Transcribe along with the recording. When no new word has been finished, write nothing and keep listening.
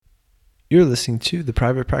You're listening to the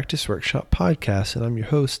Private Practice Workshop podcast, and I'm your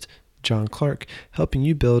host, John Clark, helping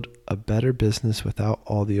you build a better business without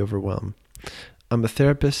all the overwhelm. I'm a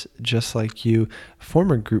therapist just like you,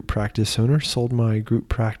 former group practice owner, sold my group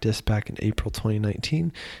practice back in April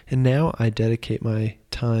 2019, and now I dedicate my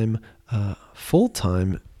time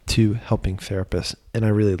full-time to helping therapists, and I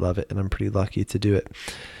really love it, and I'm pretty lucky to do it.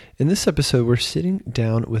 In this episode, we're sitting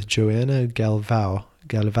down with Joanna Galvao.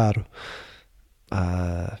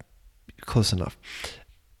 Close enough.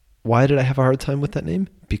 Why did I have a hard time with that name?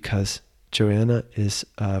 Because Joanna is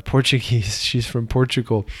Portuguese. She's from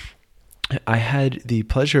Portugal. I had the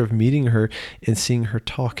pleasure of meeting her and seeing her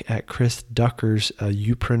talk at Chris Ducker's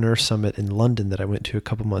Youpreneur Summit in London that I went to a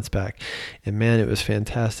couple months back. And man, it was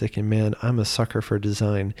fantastic. And man, I'm a sucker for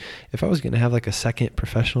design. If I was going to have like a second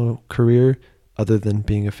professional career other than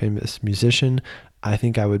being a famous musician, I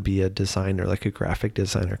think I would be a designer, like a graphic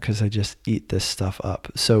designer, because I just eat this stuff up.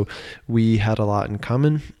 So we had a lot in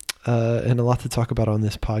common and a lot to talk about on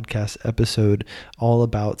this podcast episode, all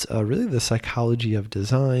about really the psychology of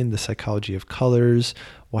design, the psychology of colors,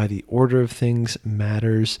 why the order of things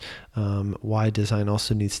matters, why design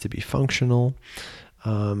also needs to be functional,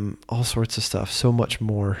 all sorts of stuff, so much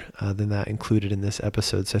more than that included in this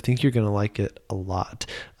episode. So I think you're going to like it a lot,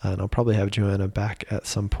 and I'll probably have Joanna back at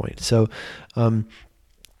some point. So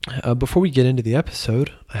before we get into the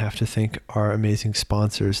episode, I have to thank our amazing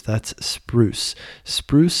sponsors. That's Spruce.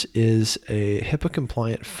 Spruce is a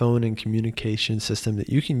HIPAA-compliant phone and communication system that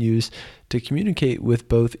you can use to communicate with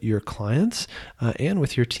both your clients and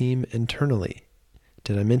with your team internally.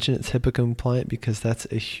 Did I mention it's HIPAA compliant? Because that's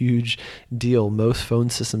a huge deal. Most phone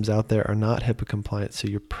systems out there are not HIPAA compliant, so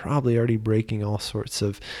you're probably already breaking all sorts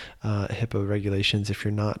of HIPAA regulations if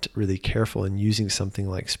you're not really careful in using something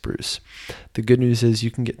like Spruce. The good news is you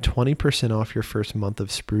can get 20% off your first month of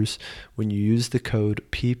Spruce when you use the code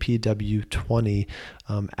PPW20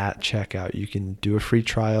 at checkout. You can do a free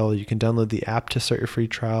trial. You can download the app to start your free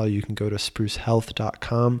trial. You can go to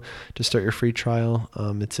sprucehealth.com to start your free trial.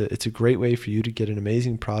 It's a great way for you to get an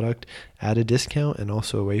amazing product at a discount, and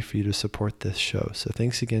also a way for you to support this show. So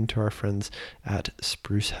thanks again to our friends at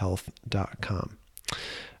sprucehealth.com.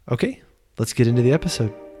 Okay, let's get into the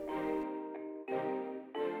episode.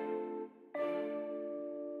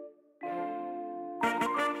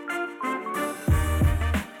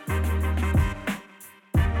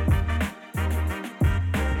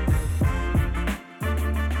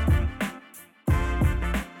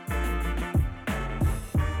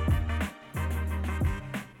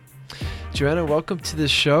 Joanna, welcome to the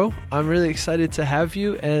show. I'm really excited to have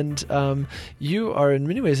you, and you are in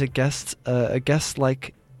many ways a guest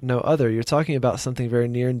like no other. You're talking about something very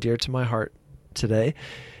near and dear to my heart today.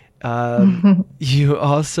 You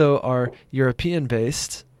also are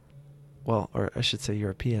European-based. Well, or I should say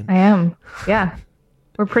European. I am. Yeah,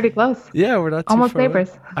 we're pretty close. Yeah, we're not too almost far neighbors.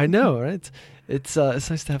 away. I know, right? It's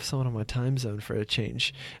nice to have someone on my time zone for a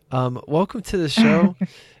change. Welcome to the show.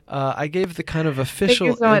 I gave the kind of official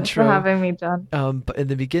Thank you so much intro, for having me, John. but in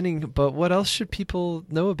the beginning, but what else should people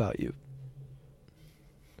know about you?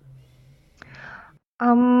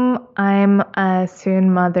 I'm a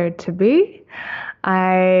soon mother-to-be.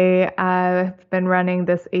 I've been running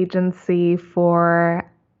this agency for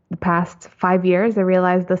the past 5 years. I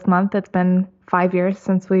realized this month it's been 5 years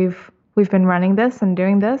since we've been running this and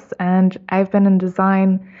doing this, and I've been in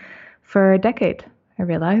design for a decade, I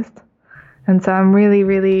realized. And so I'm really,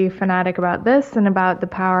 really fanatic about this and about the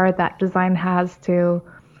power that design has to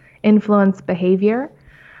influence behavior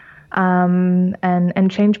and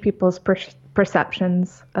change people's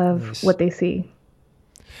perceptions of Nice. what they see.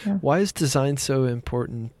 Yeah. Why is design so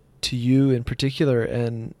important to you in particular,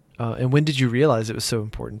 and when did you realize it was so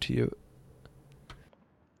important to you?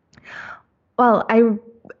 Well,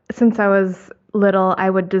 since I was little, I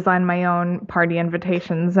would design my own party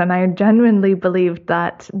invitations, and I genuinely believed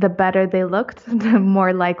that the better they looked, the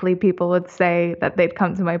more likely people would say that they'd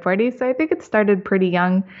come to my party. So I think it started pretty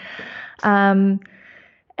young. And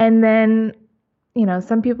then,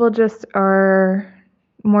 some people just are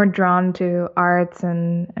more drawn to arts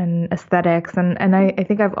and aesthetics, and I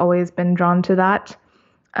think I've always been drawn to that.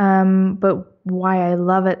 But why I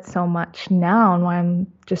love it so much now, and why I'm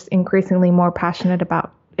just increasingly more passionate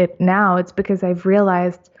about it now, it's because I've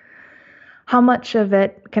realized how much of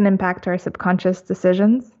it can impact our subconscious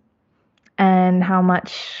decisions, and how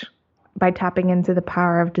much, by tapping into the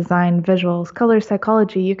power of design, visuals, color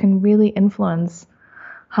psychology, you can really influence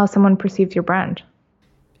how someone perceives your brand.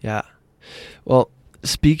 Yeah. Well,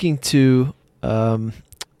 speaking to a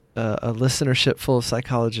listenership full of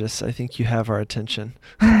psychologists, I think you have our attention.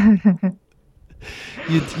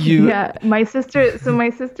 Yeah, my sister. So my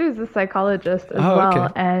sister is a psychologist as well,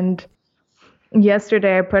 Okay. and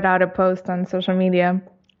yesterday I put out a post on social media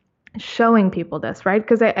showing people this, right?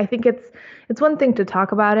 Because I think it's one thing to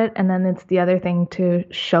talk about it, and then it's the other thing to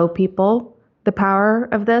show people the power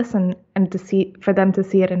of this and to see for them to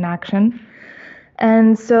see it in action.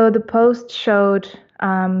 And so the post showed,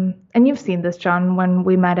 and you've seen this, John, when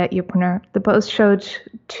we met at Upreneur. The post showed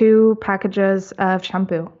two packages of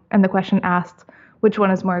shampoo, and the question asked, which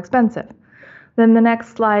one is more expensive? Then the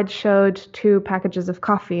next slide showed two packages of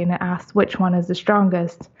coffee, and it asked which one is the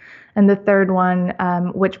strongest. And the third one,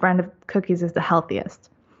 which brand of cookies is the healthiest.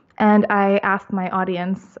 And I asked my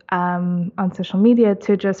audience on social media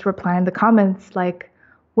to just reply in the comments, like,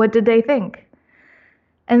 what did they think?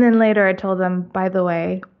 And then later I told them, by the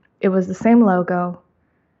way, it was the same logo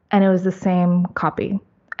and it was the same copy.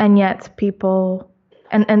 And yet people,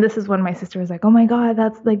 and this is when my sister was like, oh my God,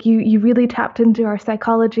 that's like, you really tapped into our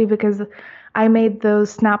psychology, because I made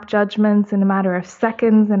those snap judgments in a matter of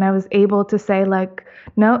seconds, and I was able to say, like,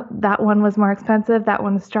 no, that one was more expensive, that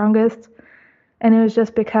one was strongest. And it was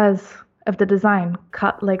just because of the design.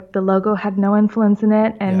 Like the logo had no influence in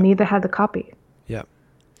it, and neither had the copy. Yeah.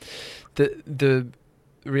 The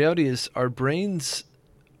reality is our brains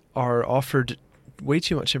are offered way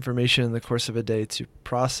too much information in the course of a day to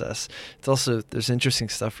process. It's also, there's interesting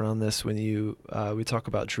stuff around this when we talk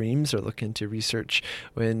about dreams or look into research,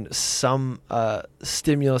 when some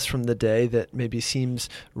stimulus from the day that maybe seems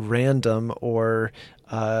random or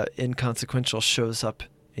inconsequential shows up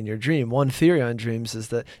in your dream. One theory on dreams is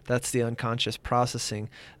that that's the unconscious processing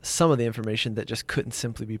some of the information that just couldn't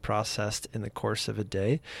simply be processed in the course of a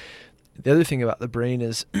day. The other thing about the brain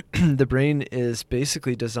is the brain is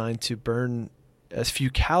basically designed to burn as few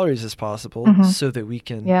calories as possible so that we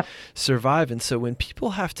can survive. And so when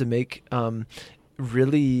people have to make when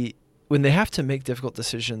they have to make difficult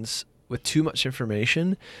decisions with too much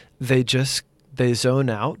information, they zone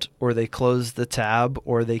out, or they close the tab,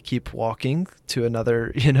 or they keep walking to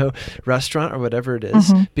another, restaurant or whatever it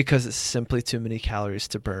is, because it's simply too many calories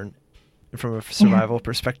to burn. And from a survival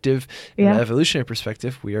perspective, and an evolutionary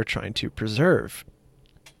perspective, we are trying to preserve.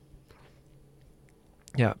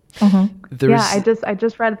 Yeah. I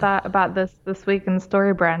just read that about this week in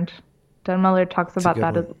StoryBrand. Dan Miller talks about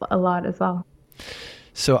that a lot as well.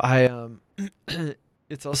 So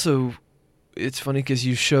it's funny because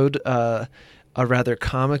you showed a rather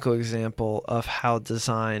comical example of how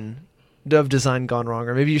design gone wrong,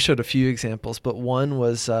 or maybe you showed a few examples, but one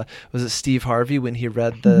was it Steve Harvey when he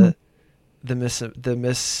read the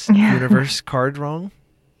Miss Universe card wrong?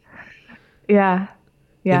 Yeah.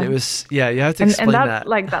 And it was, you have to explain that.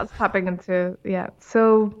 And that's tapping into,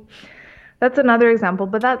 So that's another example,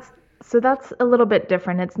 but that's a little bit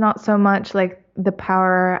different. It's not so much like the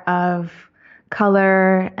power of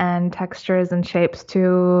color and textures and shapes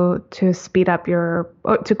to speed up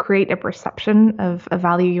to create a perception of a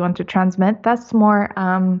value you want to transmit. That's more,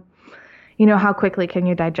 how quickly can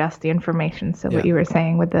you digest the information? So what you were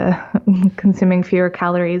saying with the consuming fewer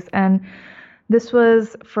calories. And this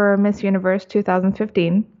was for Miss Universe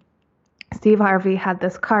 2015. Steve Harvey had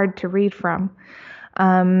this card to read from.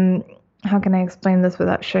 How can I explain this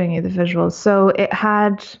without showing you the visuals? So it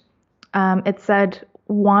had, it said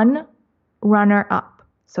one runner up.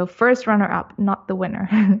 So first runner up, not the winner.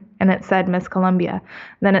 And it said Miss Columbia.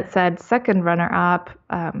 Then it said second runner up.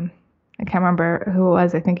 I can't remember who it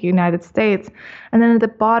was, I think United States. And then at the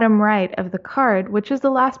bottom right of the card, which is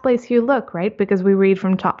the last place you look, right? Because we read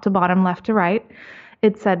from top to bottom, left to right,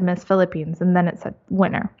 it said Miss Philippines, and then it said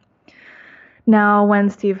winner. Now,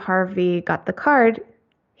 when Steve Harvey got the card,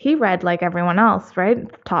 he read like everyone else, right?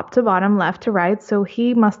 Top to bottom, left to right. So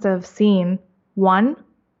he must have seen one,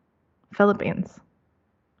 Philippines,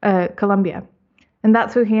 Colombia. And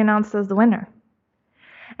that's who he announced as the winner.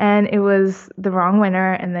 And it was the wrong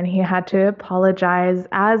winner, and then he had to apologize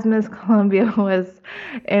as Miss Columbia was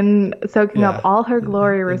soaking up all her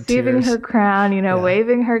glory, receiving her crown,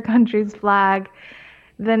 waving her country's flag.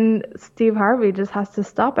 Then Steve Harvey just has to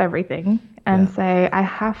stop everything and say, I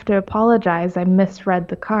have to apologize. I misread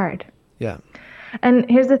the card. Yeah. And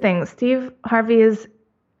here's the thing. Steve Harvey is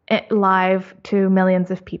live to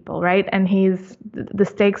millions of people, right? And the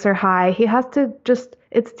stakes are high. He has to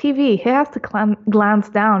it's TV. He has to glance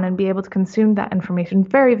down and be able to consume that information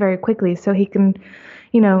very, very quickly so he can,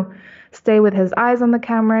 stay with his eyes on the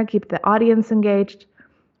camera, keep the audience engaged.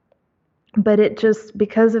 But it just,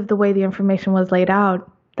 because of the way the information was laid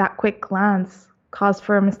out, that quick glance caused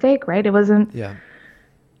for a mistake, right? It wasn't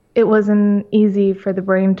easy for the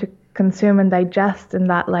brain to consume and digest in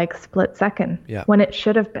that split second when it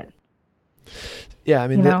should have been. Yeah, I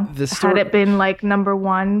mean You know, the had story. it been like number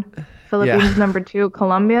one, Yeah, Philippines number two,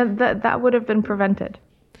 Colombia, that would have been prevented.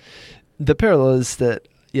 the parallel is that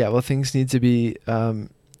yeah, well, things need to be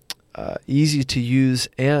easy to use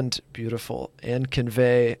and beautiful and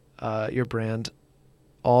convey your brand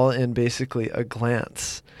all in basically a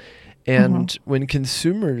glance. Hmm. And when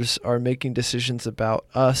consumers are making decisions about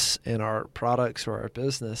us and our products or our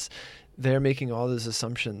business, they're making all those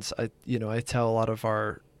assumptions. I tell a lot of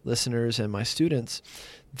our listeners and my students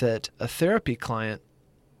that a therapy client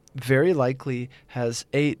very likely has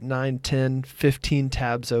 8, 9, 10, 15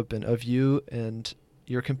 tabs open of you and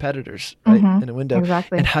your competitors, right, Hmm. in a window. And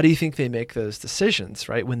Exactly. how do you think they make those decisions,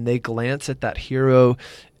 right? When they glance at that hero,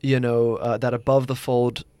 that above the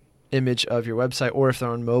fold image of your website, or if they're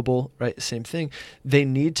on mobile, right, same thing. They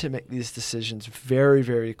need to make these decisions very,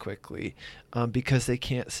 very quickly because they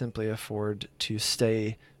can't simply afford to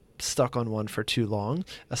stay stuck on one for too long,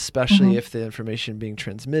 especially Hmm. if the information being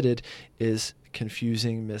transmitted is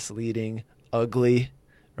confusing, misleading, ugly,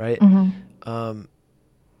 right? Hmm. Um,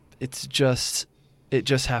 it just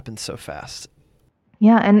happens so fast.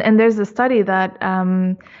 Yeah, and there's a study that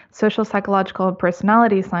social psychological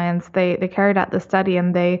personality science they carried out the study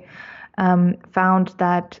and they found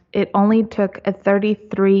that it only took a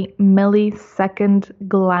 33 millisecond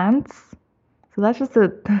glance. So that's just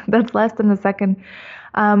a that's less than a second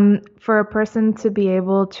for a person to be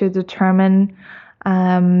able to determine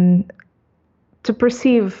um, to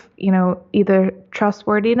perceive, either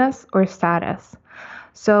trustworthiness or status.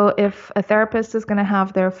 So if a therapist is going to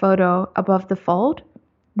have their photo above the fold,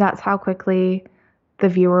 that's how quickly the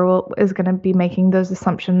viewer is going to be making those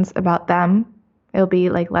assumptions about them. It'll be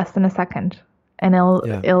like less than a second, and it'll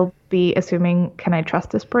Yeah. it'll be assuming, can I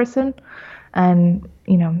trust this person, and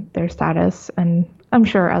their status, and I'm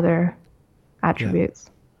sure other Yeah. attributes.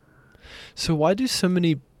 So why do so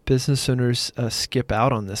many business owners skip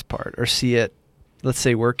out on this part or see it, let's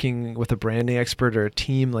say working with a branding expert or a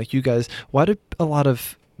team like you guys, why do a lot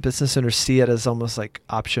of business owners see it as almost like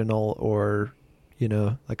optional or,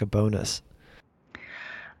 like a bonus?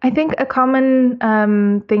 I think a common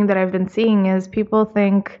thing that I've been seeing is people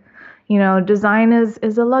think, design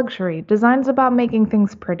is a luxury. Design's about making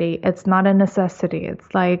things pretty. It's not a necessity.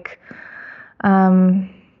 It's like, um,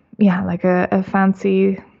 yeah, like a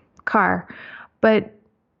fancy car, but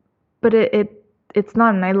it's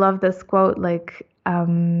not. And I love this quote. Like,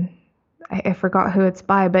 I forgot who it's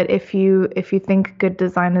by, but if you think good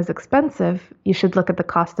design is expensive, you should look at the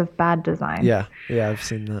cost of bad design. Yeah. Yeah. I've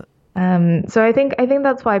seen that. So I think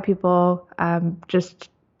that's why people just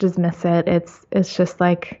dismiss it. It's just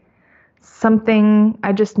like something.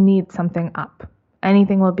 I just need something up.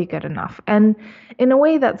 Anything will be good enough. And in a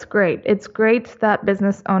way, that's great. It's great that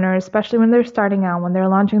business owners, especially when they're starting out, when they're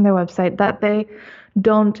launching their website, that they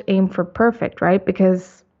don't aim for perfect, right?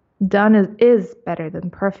 Because done is better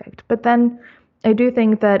than perfect. But then I do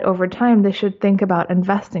think that over time they should think about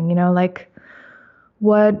investing. Like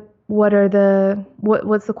what's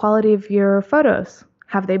the quality of your photos?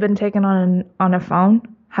 Have they been taken on a phone?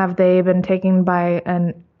 Have they been taken by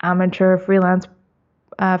an amateur freelance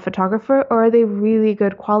photographer, or are they really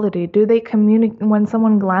good quality? Do they communicate when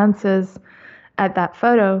someone glances at that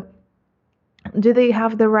photo? Do they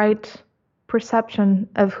have the right perception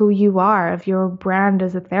of who you are, of your brand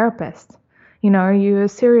as a therapist? Are you a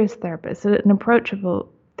serious therapist, an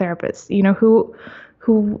approachable therapist?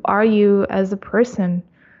 Who are you as a person?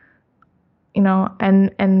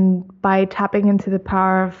 And by tapping into the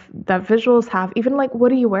power of that visuals have, even like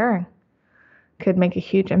what are you wearing could make a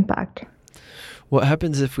huge impact. What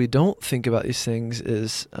happens if we don't think about these things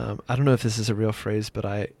is, I don't know if this is a real phrase,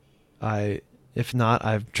 but if not,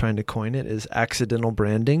 I'm trying to coin it, is accidental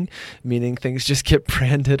branding, meaning things just get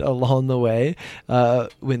branded along the way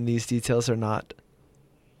when these details are not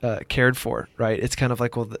cared for, right? It's kind of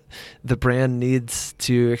like, well, the brand needs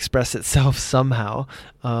to express itself somehow.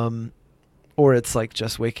 Or it's like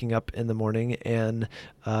just waking up in the morning and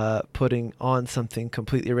putting on something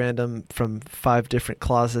completely random from 5 different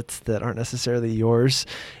closets that aren't necessarily yours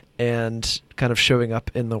and kind of showing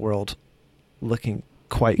up in the world looking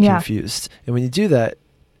quite Yeah. confused. And when you do that,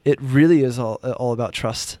 it really is all about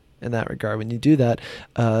trust in that regard. When you do that,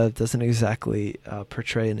 it doesn't exactly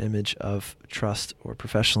portray an image of trust or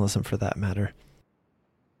professionalism for that matter.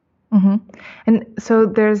 Hmm. And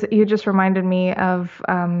so you just reminded me of,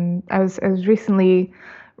 I was recently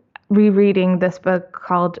rereading this book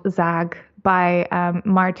called Zag by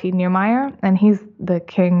Marty Neumeier, and he's the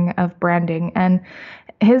king of branding. And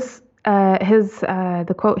his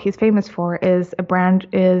the quote he's famous for is a brand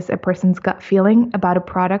is a person's gut feeling about a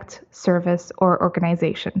product, service, or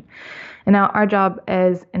organization. And now our job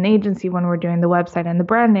as an agency when we're doing the website and the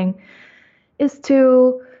branding is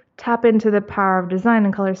to tap into the power of design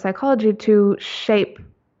and color psychology to shape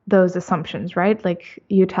those assumptions, right? Like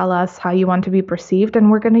you tell us how you want to be perceived,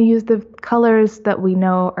 and we're going to use the colors that we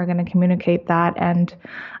know are going to communicate that, and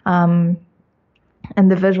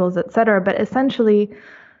the visuals, etc. But essentially,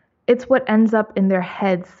 it's what ends up in their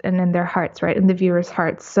heads and in their hearts, right? In the viewers'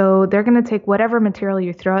 hearts. So they're going to take whatever material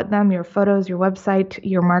you throw at them, your photos, your website,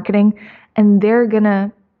 your marketing, and they're going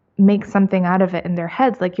to make something out of it in their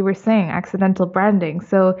heads, like you were saying, accidental branding.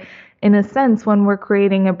 So in a sense, when we're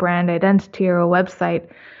creating a brand identity or a website,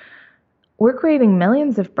 we're creating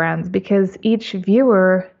millions of brands because each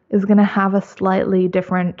viewer is going to have a slightly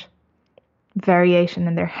different variation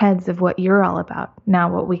in their heads of what you're all about.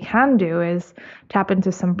 Now, what we can do is tap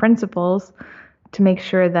into some principles to make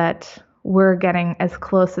sure that we're getting as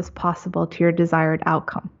close as possible to your desired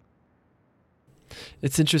outcome.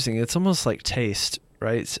 It's interesting. It's almost like taste,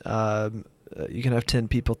 right? You can have 10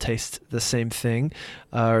 people taste the same thing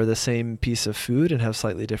or the same piece of food and have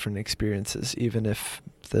slightly different experiences, even if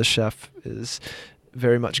the chef is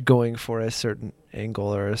very much going for a certain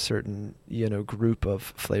angle or a certain, group of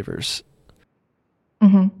flavors.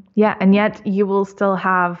 Mm-hmm. Yeah, and yet you will still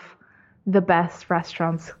have the best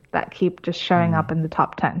restaurants that keep just showing up in the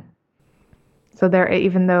top 10. So there,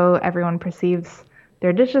 even though everyone perceives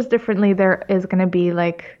their dishes differently, there is going to be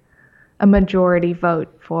like a majority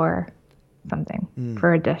vote for something,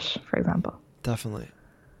 for a dish, for example. Definitely.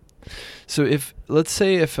 So let's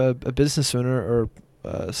say if a business owner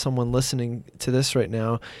or someone listening to this right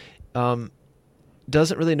now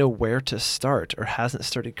doesn't really know where to start or hasn't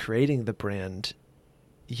started creating the brand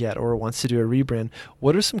yet or wants to do a rebrand,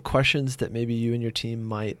 what are some questions that maybe you and your team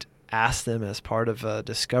might ask them as part of a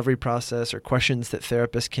discovery process, or questions that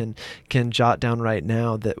therapists can jot down right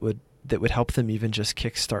now that would help them even just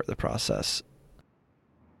kickstart the process?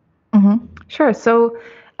 Mm-hmm. Sure. So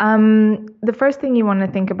the first thing you want to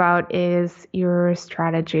think about is your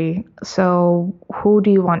strategy. So who do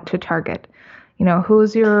you want to target?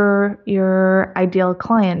 Who's your ideal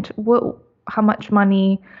client? How much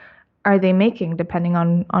money are they making depending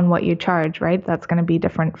on what you charge, right? That's going to be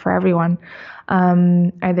different for everyone.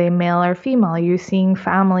 Are they male or female? Are you seeing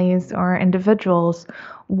families or individuals?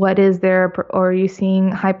 Or are you seeing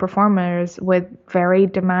high performers with very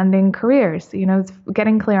demanding careers? It's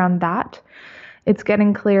getting clear on that. It's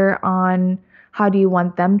getting clear on how do you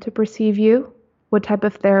want them to perceive you? What type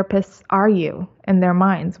of therapists are you in their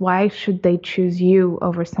minds? Why should they choose you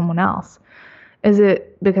over someone else? Is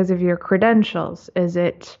it because of your credentials? Is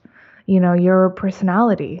it your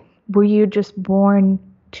personality? Were you just born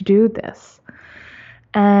to do this?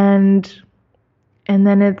 And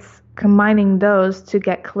then it's combining those to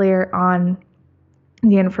get clear on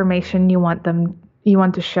the information you want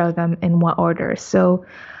to show them in what order. So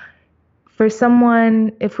for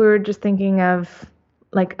someone, if we were just thinking of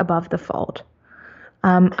like above the fold,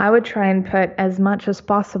 I would try and put as much as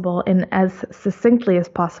possible in as succinctly as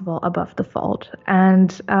possible above the fold. And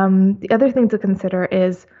the other thing to consider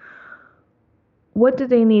is, what do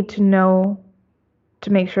they need to know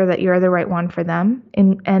to make sure that you're the right one for them?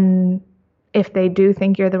 And if they do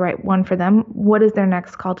think you're the right one for them, what is their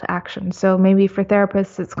next call to action? So maybe for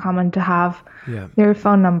therapists, it's common to have their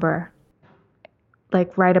phone number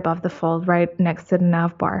like right above the fold, right next to the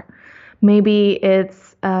nav bar. Maybe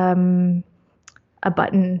it's a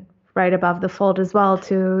button right above the fold as well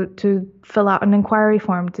to fill out an inquiry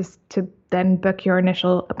form to then book your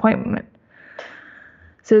initial appointment.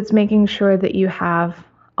 So it's making sure that you have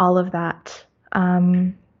all of that.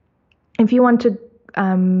 If you want to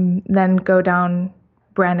then go down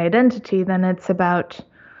brand identity, then it's about,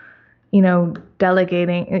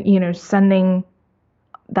 delegating, sending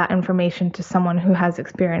that information to someone who has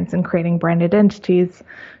experience in creating brand identities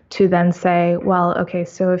to then say, well, okay,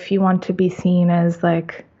 so if you want to be seen as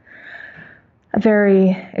like a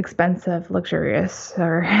very expensive, luxurious,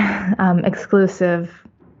 or exclusive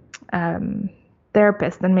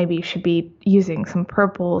therapist, then maybe you should be using some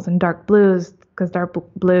purples and dark blues, because dark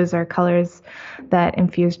blues are colors that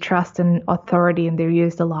infuse trust and authority, and they're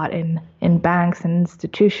used a lot in banks and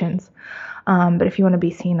institutions. But if you want to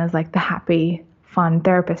be seen as like the happy, fun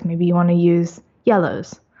therapist, maybe you want to use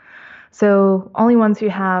yellows. So only once you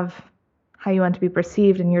have how you want to be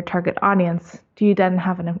perceived in your target audience do you then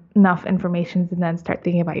have enough information to then start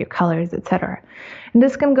thinking about your colors, etc. And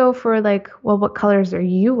this can go for like, well, what colors are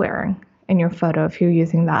you wearing in your photo if you're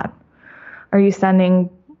using that? Are you standing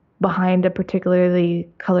behind a particularly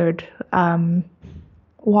colored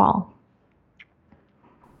wall?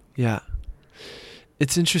 Yeah.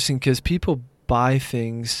 It's interesting because people buy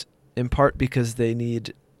things in part because they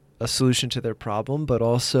need a solution to their problem, but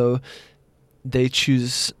also they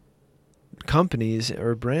choose companies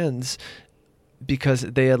or brands because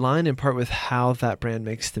they align in part with how that brand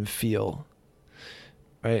makes them feel,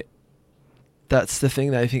 right? That's the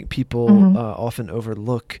thing that I think people Mm-hmm. often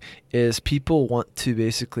overlook is people want to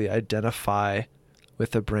basically identify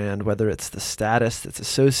with a brand, whether it's the status that's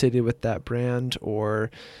associated with that brand or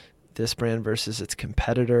this brand versus its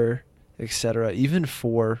competitor, etc. Even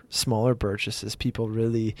for smaller purchases, people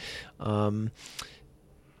really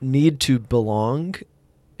need to belong,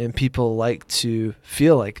 and people like to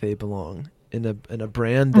feel like they belong in a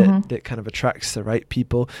brand Mm-hmm. that kind of attracts the right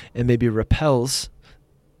people and maybe repels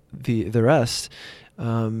the rest.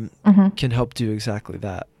 Mm-hmm. Can help do exactly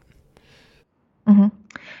that. Mm-hmm.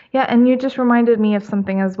 Yeah, and you just reminded me of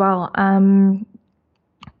something as well,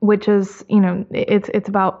 which is, it's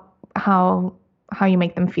about how you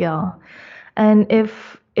make them feel. And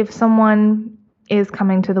if someone is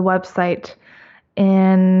coming to the website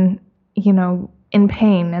in, in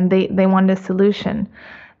pain and they want a solution,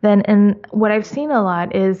 then and what I've seen a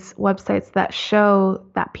lot is websites that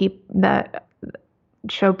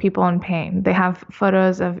show people in pain. They have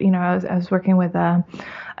photos of, I was working with a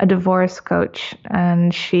divorce coach,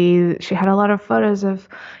 and she had a lot of photos of,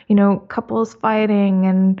 couples fighting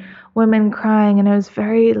and women crying, and it was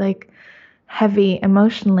very like heavy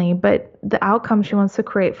emotionally. But the outcome she wants to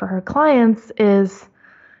create for her clients is,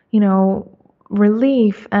 you know,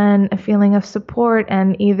 relief and a feeling of support,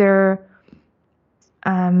 and either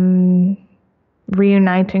um,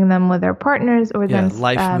 reuniting them with their partners or Yeah, then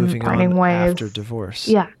life moving on parting after ways. divorce.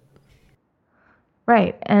 Yeah,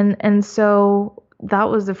 right. And so that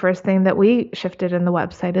was the first thing that we shifted in the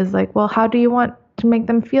website is like, well, how do you want to make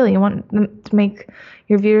them feel? You want them to make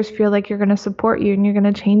your viewers feel like you're going to support you and you're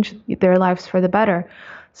going to change their lives for the better.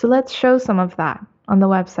 So let's show some of that on the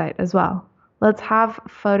website as well. Let's have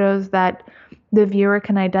photos that the viewer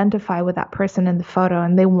can identify with that person in the photo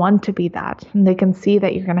and they want to be that, and they can see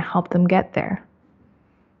that you're going to help them get there.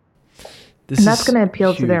 This And that's is going to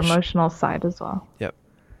appeal to their huge. emotional side as well. Yep.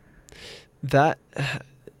 That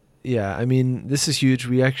yeah, I mean, this is huge.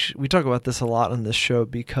 We talk about this a lot on this show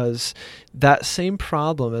because that same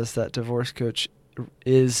problem as that divorce coach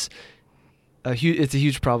is it's a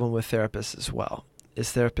huge problem with therapists as well. Is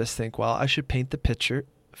therapists think, well, I should paint the picture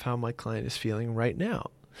of how my client is feeling right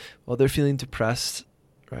now. Well, they're feeling depressed,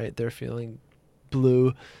 right? They're feeling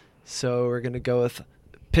blue. So we're going to go with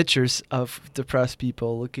pictures of depressed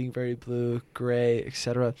people looking very blue, gray,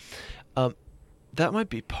 etc. That might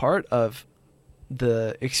be part of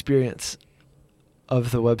the experience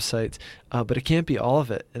of the website, but it can't be all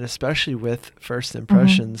of it. And especially with first Mm-hmm.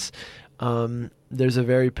 impressions, there's a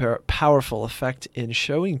very powerful effect in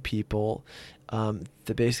showing people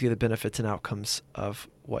basically the benefits and outcomes of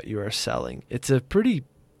what you are selling. It's a pretty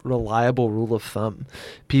reliable rule of thumb.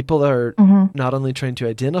 People are Mm-hmm. not only trying to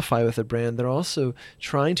identify with a brand, they're also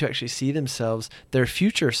trying to actually see themselves, their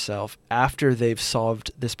future self, after they've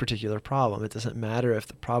solved this particular problem. It doesn't matter if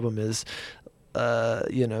the problem is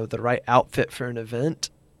the right outfit for an event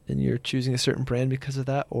and you're choosing a certain brand because of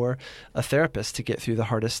that, or a therapist to get through the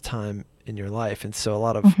hardest time in your life. And so a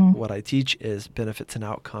lot of Mm-hmm. what I teach is benefits and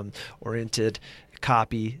outcome oriented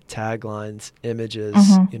copy, taglines, images,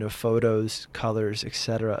 Mm-hmm. photos, colors,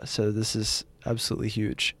 etc. So this is absolutely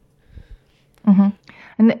huge. Mm-hmm.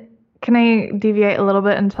 And can I deviate a little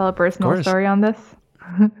bit and tell a Of personal course. story on this?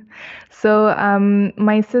 So,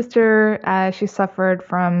 my sister, she suffered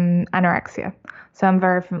from anorexia. So I'm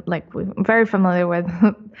very familiar with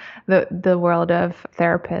the world of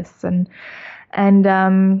therapists, and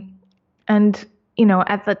um, and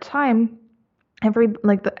at the time,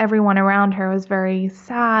 everyone around her was very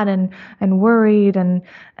sad and worried, and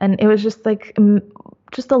it was just like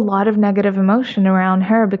just a lot of negative emotion around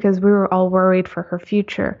her because we were all worried for her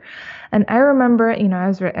future. And I remember,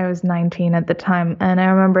 I was 19 at the time, and I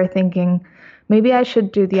remember thinking, maybe I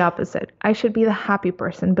should do the opposite. I should be the happy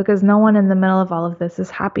person because no one in the middle of all of this is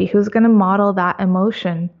happy. Who's going to model that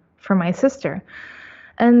emotion for my sister?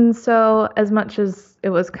 And so, as much as it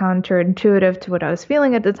was counterintuitive to what I was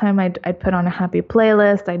feeling at the time, I'd put on a happy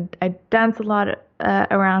playlist. I'd dance a lot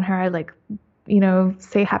around her. I'd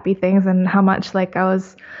say happy things and how much like I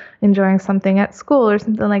was enjoying something at school or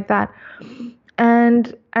something like that.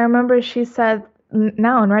 And I remember she said,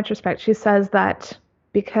 now in retrospect, she says that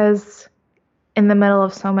because in the middle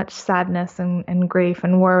of so much sadness and grief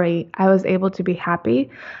and worry, I was able to be happy.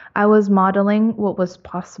 I was modeling what was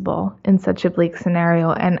possible in such a bleak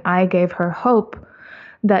scenario, and I gave her hope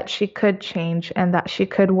that she could change and that she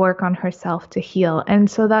could work on herself to heal. And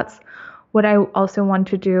so that's what I also want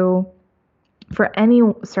to do for any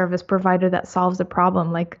service provider that solves a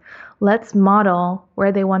problem. Like, let's model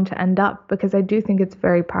where they want to end up, because I do think it's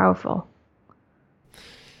very powerful.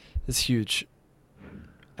 It's huge.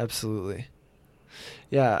 Absolutely.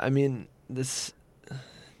 Yeah, I mean, this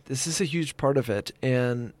is a huge part of it,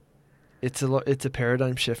 and it's a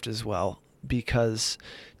paradigm shift as well, because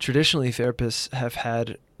traditionally therapists have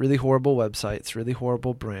had really horrible websites, really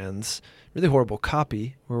horrible brands, really horrible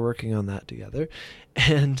copy. We're working on that together.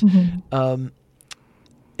 And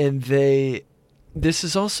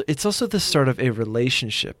it's also the start of a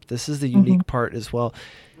relationship. This is the unique part as well.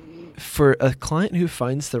 For a client who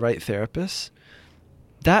finds the right therapist,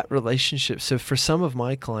 that relationship. So for some of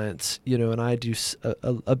my clients, and I do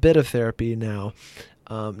a bit of therapy now,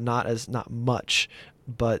 not much,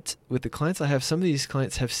 but with the clients I have, some of these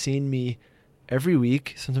clients have seen me every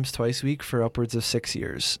week, sometimes twice a week, for upwards of 6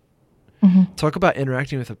 years. Talk about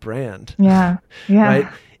interacting with a brand. Yeah. Right?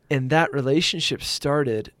 And that relationship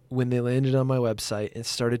started when they landed on my website and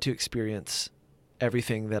started to experience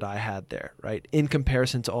everything that I had there, right? In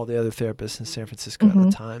comparison to all the other therapists in San Francisco at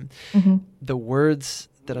the time. The words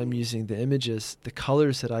that I'm using, the images, the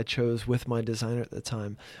colors that I chose with my designer at the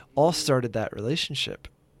time, all started that relationship.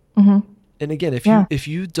 And again, if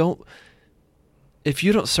you don't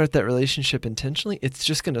start that relationship intentionally, it's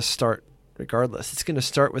just going to start regardless. It's going to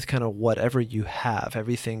start with kind of whatever you have,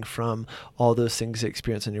 everything from all those things they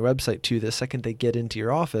experience on your website to the second they get into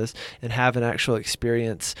your office and have an actual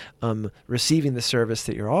experience receiving the service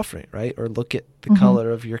that you're offering, right? Or look at the color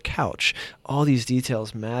of your couch. All these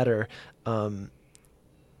details matter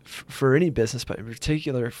for any business, but in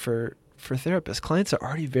particular for therapists. Clients are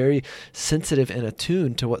already very sensitive and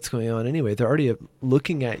attuned to what's going on anyway. They're already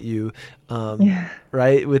looking at you,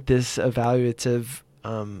 right, with this evaluative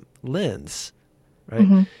lens,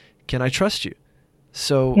 right? Can I trust you?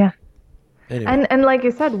 So anyway. And like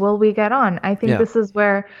you said, will we get on? I think this is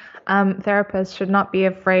where therapists should not be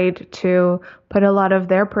afraid to put a lot of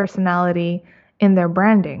their personality in their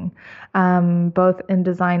branding, both in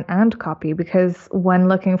design and copy, because when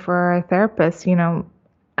looking for a therapist,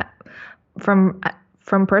 from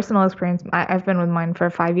personal experience, I've been with mine for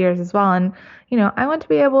 5 years as well, and I want to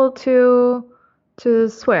be able to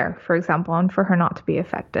swear, for example, and for her not to be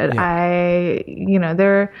affected.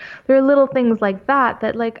 There are little things like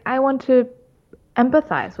that like I want to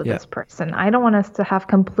empathize with this person. I don't want us to have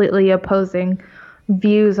completely opposing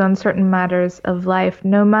views on certain matters of life,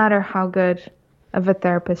 no matter how good of a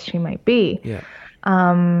therapist she might be.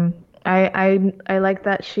 I like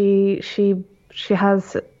that she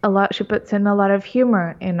has a lot. She puts in a lot of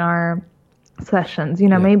humor in our sessions.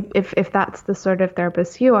 Maybe if that's the sort of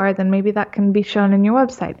therapist you are, then maybe that can be shown in your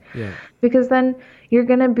website. Because then you're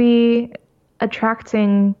going to be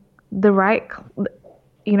attracting the right,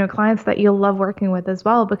 clients that you'll love working with as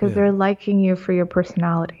well, because they're liking you for your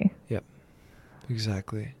personality. Yep,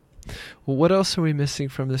 exactly. Well, what else are we missing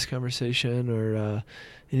from this conversation, or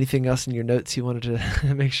anything else in your notes you wanted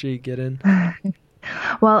to make sure you get in?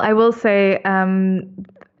 Well, I will say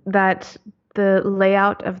that the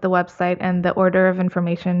layout of the website and the order of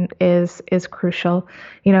information is crucial.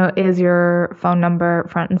 Is your phone number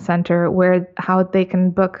front and center? How they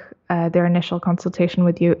can book their initial consultation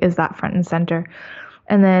with you, is that front and center?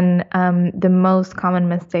 And then the most common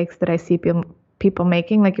mistakes that I see people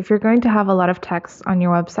making, like if you're going to have a lot of text on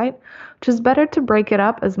your website, which is better to break it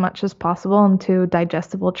up as much as possible into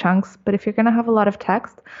digestible chunks. But if you're going to have a lot of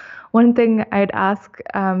text, one thing I'd ask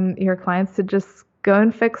your clients to just go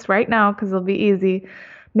and fix right now, because it'll be easy.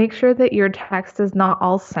 Make sure that your text is not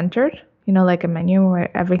all centered, like a menu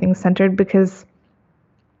where everything's centered, because,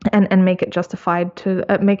 and make it justified to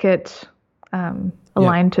make it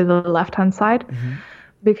aligned to the left-hand side,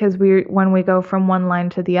 because when we go from one line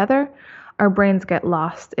to the other, our brains get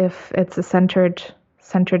lost if it's a centered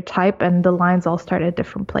type and the lines all start at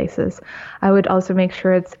different places. I would also make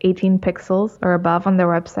sure it's 18 pixels or above on their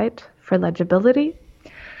website for legibility.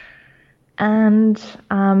 And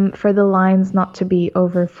for the lines not to be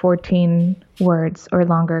over 14 words or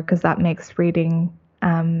longer, because that makes reading,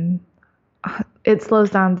 it slows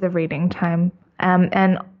down the reading time,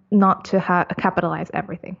 and not to capitalize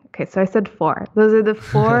everything. Okay, so I said 4. Those are the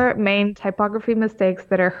 4 main typography mistakes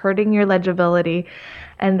that are hurting your legibility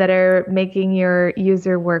and that are making your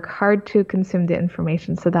user work hard to consume the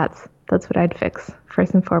information. So that's what I'd fix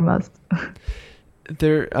first and foremost.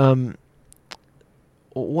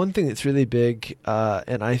 One thing that's really big,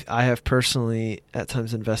 and I have personally at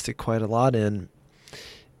times invested quite a lot in,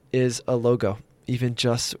 is a logo. Even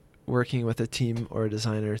just working with a team or a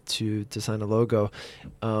designer to design a logo,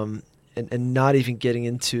 and not even getting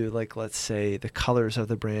into, like, let's say the colors of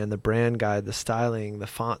the brand guide, the styling, the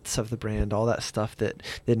fonts of the brand, all that stuff that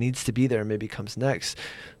needs to be there maybe comes next.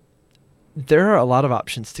 There are a lot of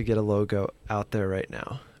options to get a logo out there right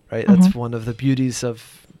now, right? Mm-hmm. That's one of the beauties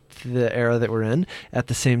of the era that we're in. At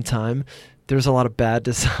the same time, there's a lot of bad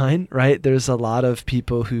design, right? There's a lot of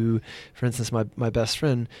people who, for instance, my best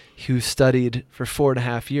friend who studied for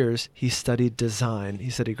 4.5 years, he studied design. He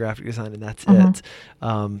studied graphic design, and that's it.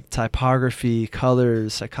 Typography,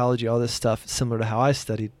 colors, psychology, all this stuff, similar to how I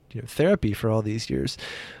studied, therapy for all these years.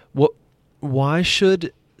 Why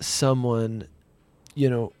should someone,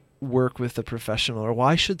 work with a professional, or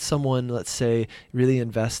why should someone, let's say, really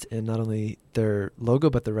invest in not only their logo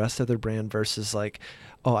but the rest of their brand versus like,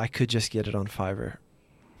 oh, I could just get it on Fiverr?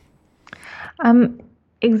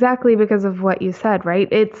 Exactly, because of what you said, right?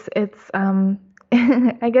 It's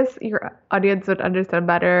I guess your audience would understand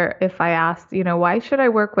better if I asked, why should I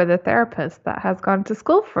work with a therapist that has gone to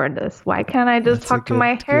school for this? Why can't I just talk to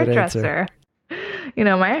my hairdresser?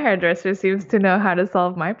 My hairdresser seems to know how to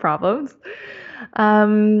solve my problems.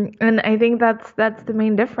 And I think that's the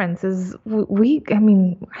main difference is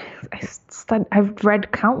I've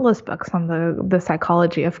read countless books on the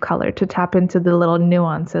psychology of color to tap into the little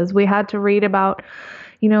nuances. We had to read about,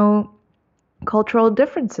 cultural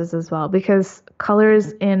differences as well, because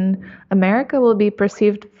colors in America will be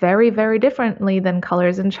perceived very, very differently than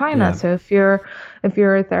colors in China. Yeah. So if you're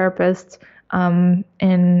a therapist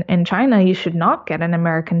in China, you should not get an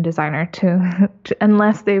American designer to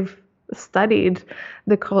unless they've studied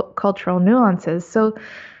the cultural nuances. So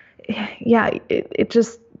yeah, it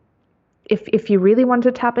just, if you really want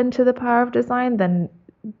to tap into the power of design, then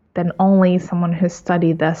only someone who's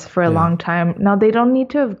studied this for a long time. Now, they don't need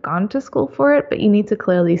to have gone to school for it, but you need to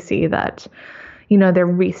clearly see that, they're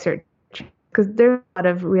research, because there are a lot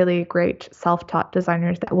of really great self-taught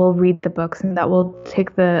designers that will read the books and that will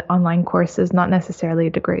take the online courses, not necessarily a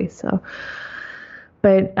degree. So,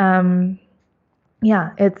 but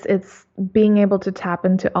yeah, it's being able to tap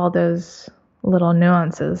into all those little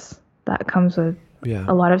nuances that comes with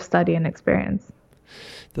a lot of study and experience.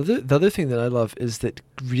 The other thing that I love is that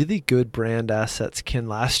really good brand assets can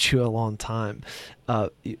last you a long time.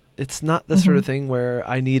 It's not the sort of thing where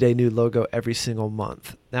I need a new logo every single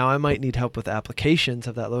month. Now, I might need help with applications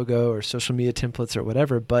of that logo or social media templates or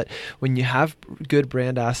whatever, but when you have good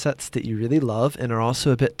brand assets that you really love and are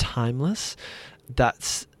also a bit timeless,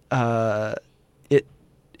 that's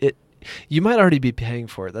you might already be paying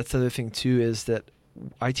for it. That's the other thing too, is that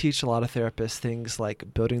I teach a lot of therapists things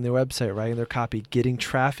like building their website, writing their copy, getting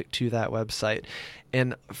traffic to that website.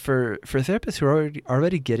 And for therapists who are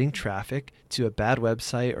already getting traffic to a bad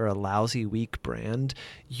website or a lousy, weak brand,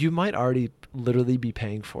 you might already literally be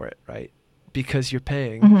paying for it, right? Because you're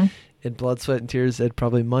paying in blood, sweat, and tears, and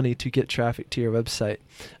probably money to get traffic to your website.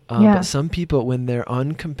 But some people, when they're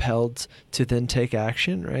uncompelled to then take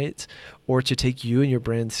action, right, or to take you and your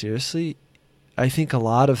brand seriously, I think a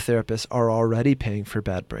lot of therapists are already paying for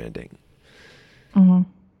bad branding.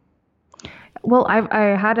 Well,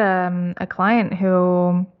 I had a client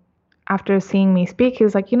who, after seeing me speak, he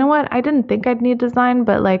was like, you know what? I didn't think I'd need design,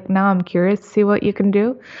 but like now I'm curious to see what you can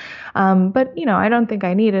do. But I don't think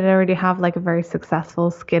I need it. I already have like a very successful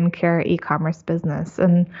skincare e-commerce business.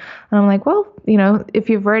 And I'm like, well, if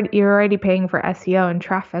you're already paying for SEO and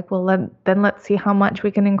traffic, well, then let's see how much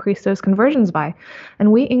we can increase those conversions by.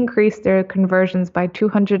 And we increased their conversions by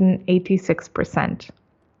 286%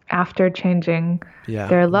 after changing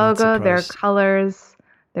their logo, their colors,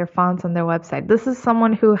 their fonts on their website. This is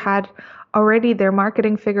someone who had already their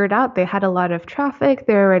marketing figured out. They had a lot of traffic.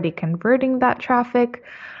 They're already converting that traffic.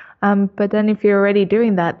 But then if you're already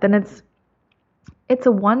doing that, then it's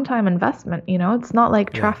a one-time investment, It's not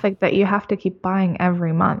like traffic that you have to keep buying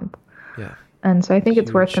every month. Yeah. And so I think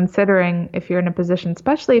it's worth considering if you're in a position,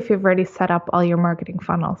 especially if you've already set up all your marketing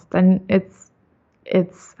funnels, then it's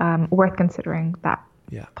worth considering that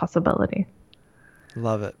possibility.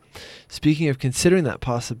 Love it. Speaking of considering that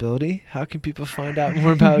possibility, how can people find out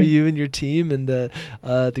more about you and your team and the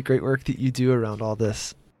great work that you do around all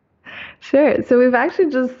this? Sure. So we've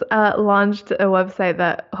actually just launched a website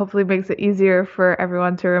that hopefully makes it easier for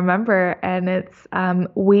everyone to remember, and it's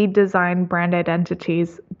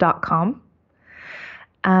wedesignbrandidentities.com.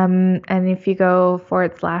 And if you go /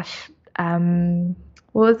 what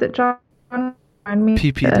was it, John?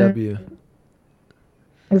 PPW.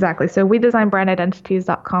 Exactly. So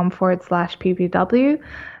wedesignbrandidentities.com / PPW,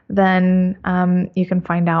 then you can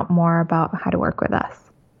find out more about how to work with us.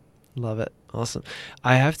 Love it. Awesome.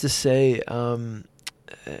 I have to say,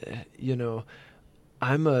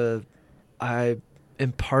 I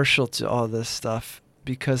am partial to all this stuff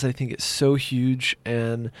because I think it's so huge,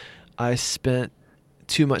 and I spent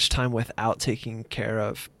too much time without taking care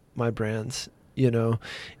of my brands,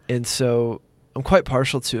 and so I'm quite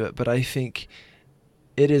partial to it, but I think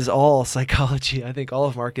it is all psychology. I think all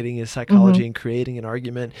of marketing is psychology and creating an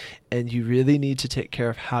argument, and you really need to take care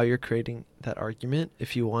of how you're creating that argument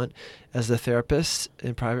if you want, as a therapist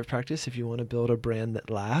in private practice, if you want to build a brand that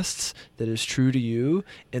lasts, that is true to you,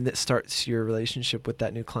 and that starts your relationship with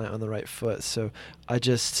that new client on the right foot. So I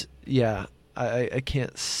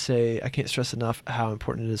can't stress enough how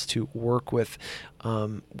important it is to work with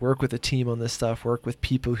a team on this stuff, work with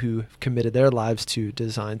people who have committed their lives to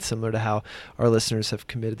design, similar to how our listeners have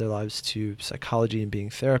committed their lives to psychology and being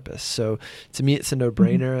therapists. So to me, it's a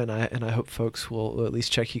no-brainer, and I hope folks will at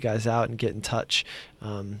least check you guys out and get in touch.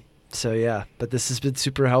 But this has been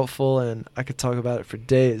super helpful, and I could talk about it for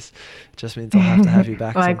days. It just means I'll have to have you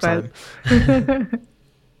back sometime.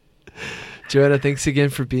 Joanna, thanks again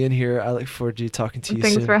for being here. I look forward to talking to you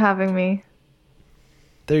soon. Thanks for having me.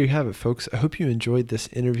 There you have it, folks. I hope you enjoyed this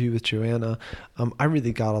interview with Joanna. I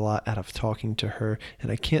really got a lot out of talking to her,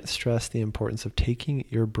 and I can't stress the importance of taking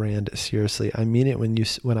your brand seriously. I mean it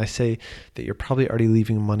when I say that you're probably already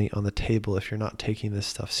leaving money on the table if you're not taking this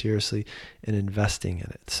stuff seriously and investing in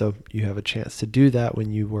it. So you have a chance to do that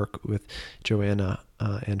when you work with Joanna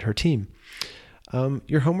and her team.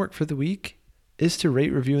 Your homework for the week is to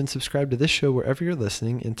rate, review, and subscribe to this show wherever you're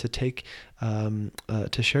listening, and to take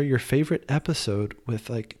to share your favorite episode with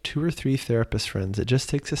like 2 or 3 therapist friends. It just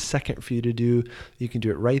takes a second for you to do. You can do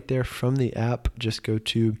it right there from the app. Just go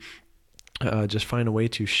to just find a way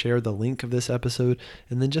to share the link of this episode,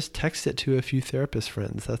 and then just text it to a few therapist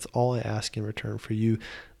friends. That's all I ask in return for you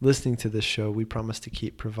listening to this show. We promise to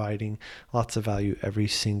keep providing lots of value every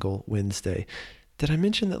single Wednesday. Did I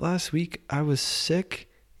mention that last week I was sick?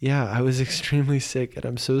 Yeah, I was extremely sick, and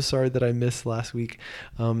I'm so sorry that I missed last week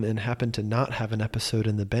and happened to not have an episode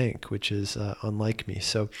in the bank, which is unlike me.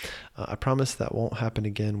 So I promise that won't happen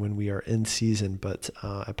again when we are in season, but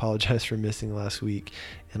I apologize for missing last week,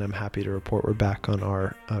 and I'm happy to report we're back on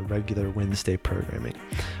our regular Wednesday programming.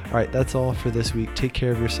 All right, that's all for this week. Take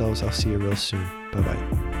care of yourselves. I'll see you real soon.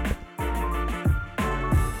 Bye-bye.